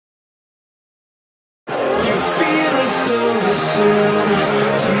assume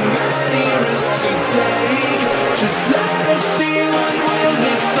too many risks to take. Just let us see what we'll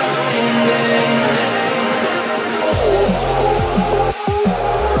be finding.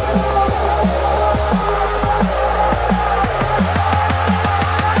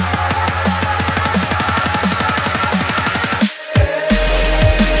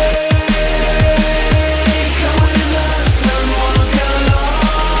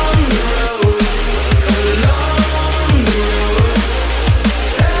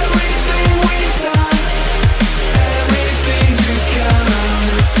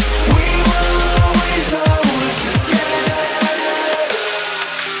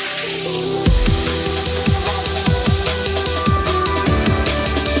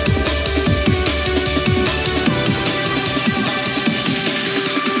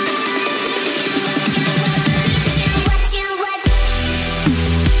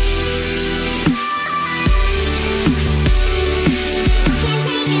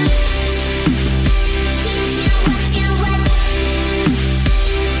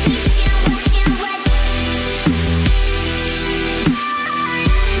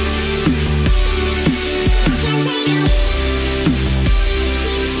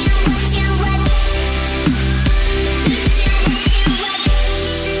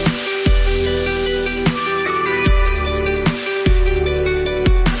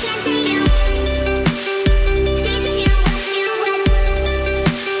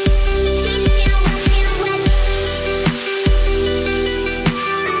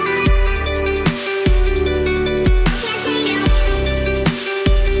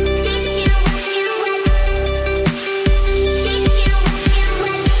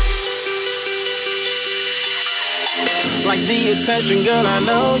 Like the attention, girl, I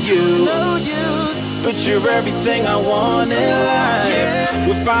know you. But you're everything I want in life.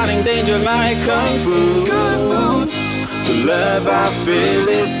 We're fighting danger like Kung Fu. The love I feel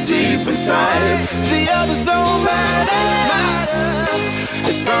is deep inside. The others don't matter.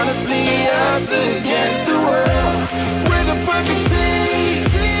 It's honestly us against the world. We're the perfect team.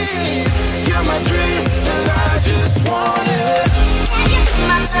 You're my dream, and I just want it. Can't get to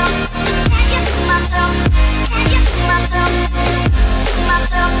myself. Can't get to myself. Can't get to myself. To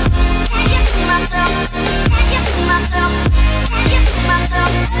myself. Can't get to myself. Can't get to myself. Can't get to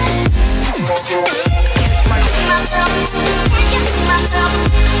myself. To myself. Can't get to myself.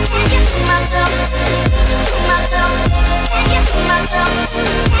 Can't get to myself. To myself. Can't get to myself.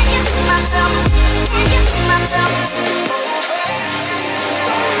 Can't get to myself. Can't get to myself.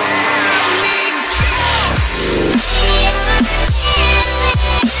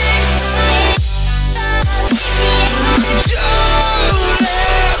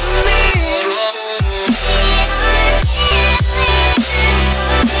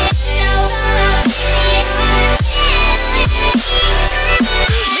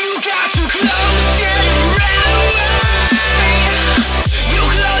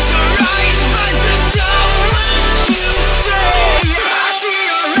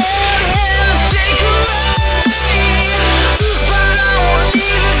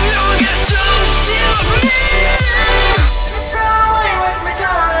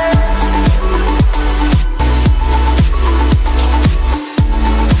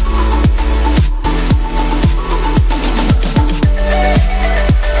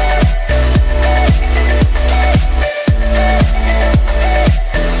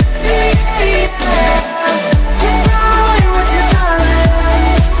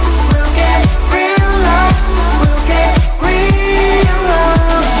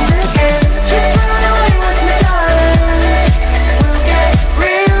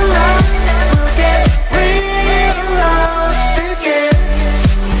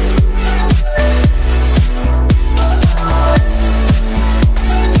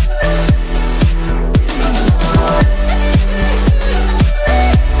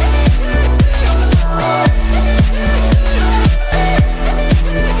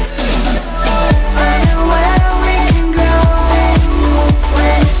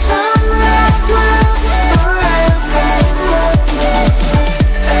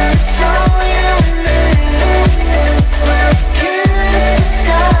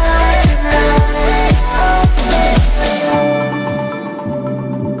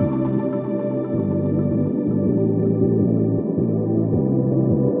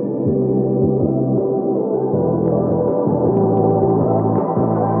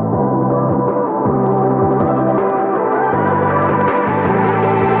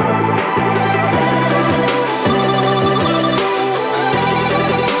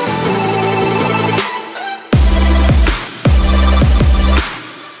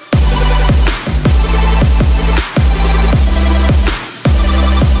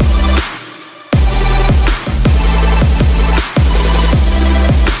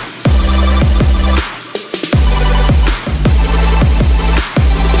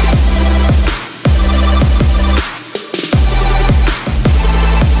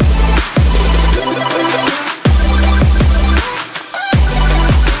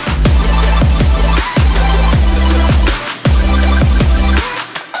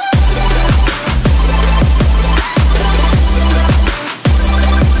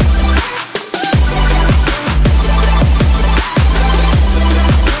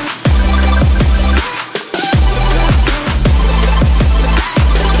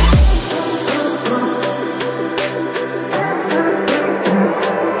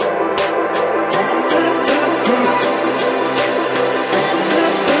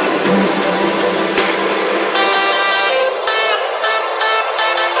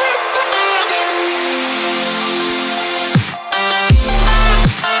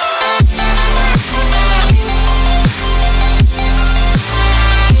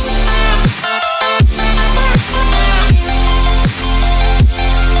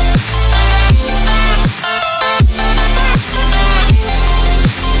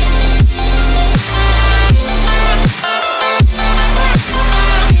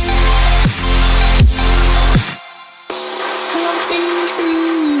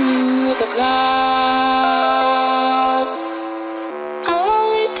 clouds.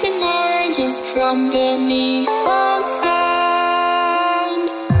 Out emerges from beneath the sand.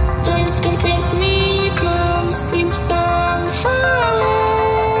 Place can take me across, seems so far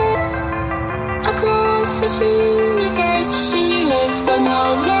away. Across this universe, she lives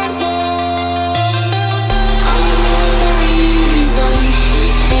another day. I know the reason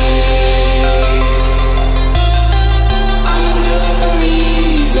she's here. I know the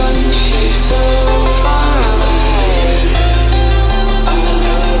reason she's so far away. I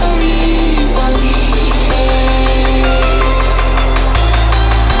know the reason she's here.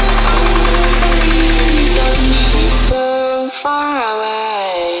 I know the reason she's so far away.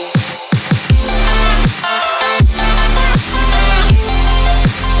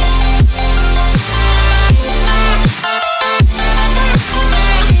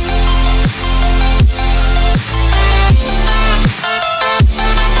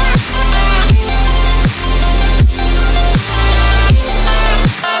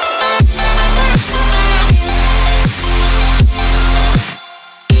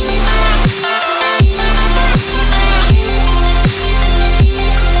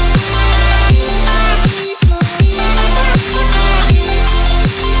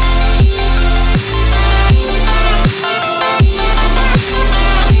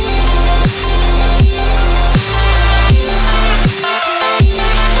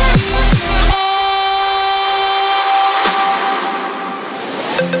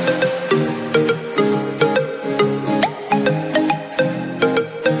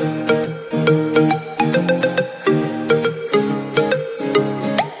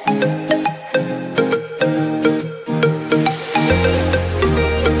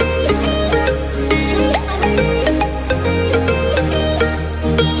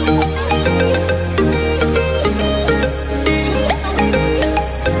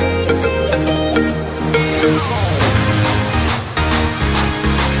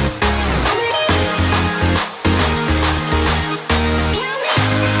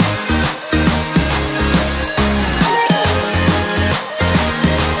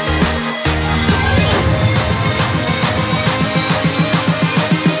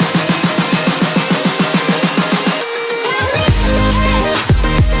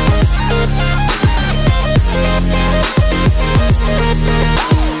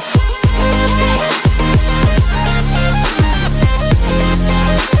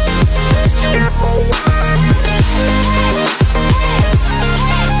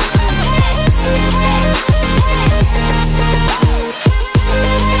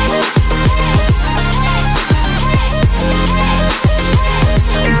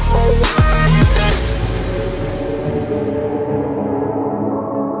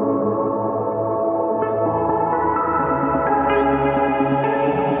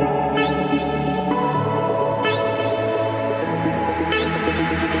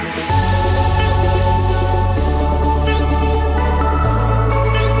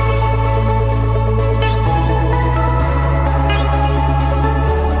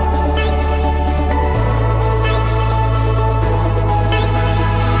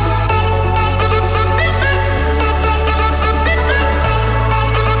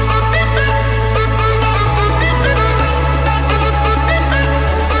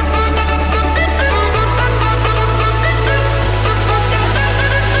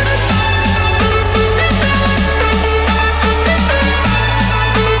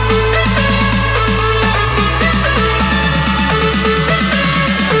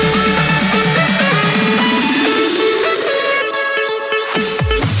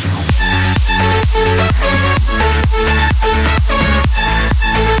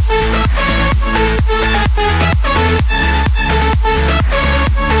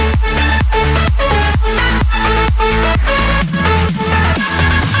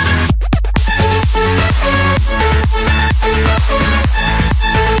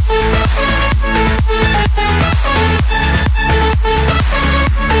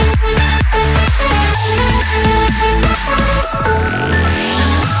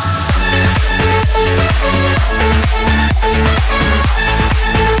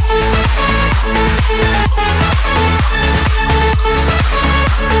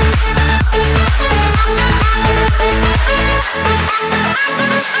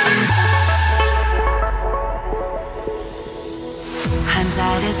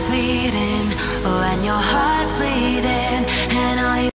 Hindsight is fleeting when your heart's bleeding and all you